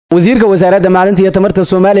wasiirka wasaaradda Macdanta iyo Tamarta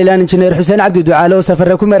Somaliland injineer Xuseen Cabdi Ducaale oo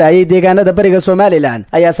safar ku marayay deegaanada bariga Somaliland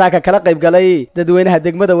ayaa saaka kala qayb galay dadweynaha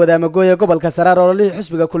degmada Wadamo'Goo ee gobolka Saraar oo leh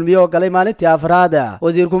xisbiga kulmiye oo galay maalintii afraad.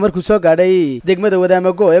 wasiirku markuu soo gaadhay degmada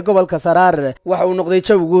Wadamo'Goo ee gobolka Saraar waxa uu noqday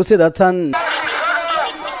jawigu sida tan.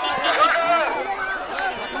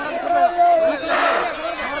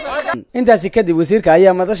 intaasi kadib wasiirka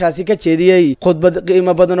ayaa madashaasi ka jeediyay khudbad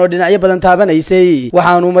qiimo badan oo dhinacyo badan taabanaysay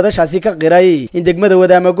waxaanu madashaasi ka qiray in degmada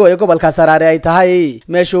Wadamo'Goo ee gobolka Saraar ay tahay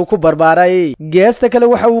meesha uu ku barbaaray. geesta kale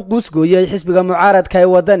waxa uu quusgooyay xisbiga mucaaradka ee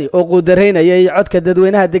wadani oo quudareynayay codka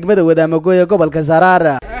dadweynaha degmada Wadamo'Goo ee gobolka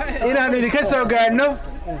Saraar. inaanu idinka soo gaadhno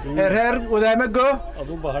reer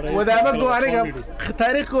Wadamo'Goo aniga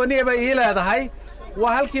taariikhkoodii bay ii leedahay.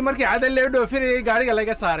 waa halkii markii cadal loo dhoofinayay gaariga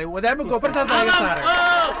laga saaray Wadamo'Goo bartaas laga saaray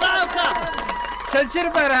shanjir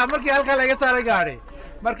baraha markii halka laga saaray gaari.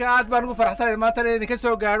 marka aad baan ugu faraxsanahay maanta inaan idinka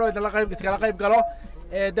soo gaadho idin la qayb galo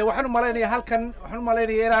de waxaan u maleynayaa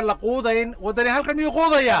inaan la quudayn wadani halkan miyuu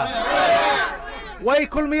quudaya way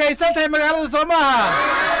kulmiyaysan tahay magaalada Soomaha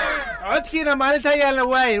codkiina maalinta ayaa la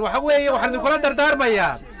waayay. waxa weeye waxaan kula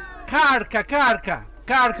dardaarmayaa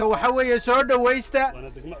kaarka waxa weeye soo dhawaysta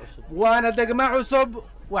waana degmo cusub.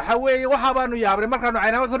 waxa weeye waxa baanu yaabnay markaanu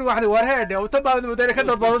caynamad furi waxaan war heedhe oo tabaad mudane ka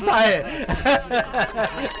dad badan tahay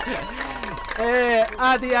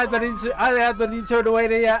aad iyo aad baan soo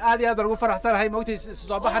dhaweynaya aad iyo aad baan ugu faraxsanahay moogtay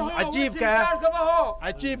soo baxan cajiibka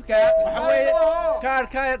waxa weeye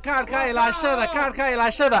kaarka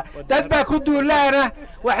ilaashada dad baa ku duulaana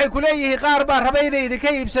waxay ku leeyihiin qaar baa rabay inay idinka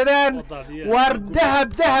iibsadaan war dahab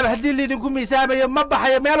haddii lidinku miisaamayo ma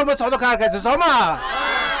baxayo meel uma socdo kaarkaasi soo maaha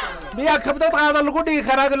miyaa kabdad qaadan lagu dhigi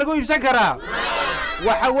karaa lagu iibsan karaa.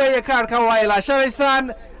 waxa weeye kaarka waa ilaashanaysaan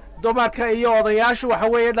dumarka iyo odayaashu waxa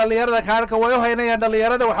weeye dhalinyarada kaarka way u haynayaan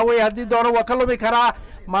dhalinyarada waxa weeye haddii doono waa ka lumi karaa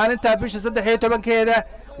maalinta bisha 13keeda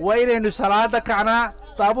waa inaynu salaada kacnaa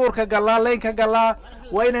taabuurka galaa leynka galaa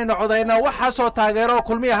waa inaynu codaynaa waxa soo taageero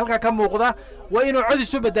kulmiye halka ka muuqda waa inuu cod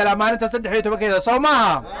isu bedelaa maalinta 13keeda soo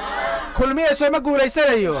maaha kulmiye soo ma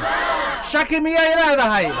guuleysanayo shaki miyay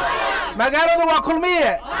leedahay magaaladu waa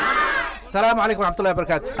kulmiye. السلام عليكم ورحمة الله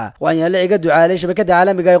وبركاته. وأنا لعيق دعالي شبكة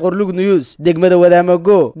عالمية قرلوج نيوز دقمة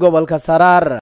Wadamo'Goo قبل كسرار.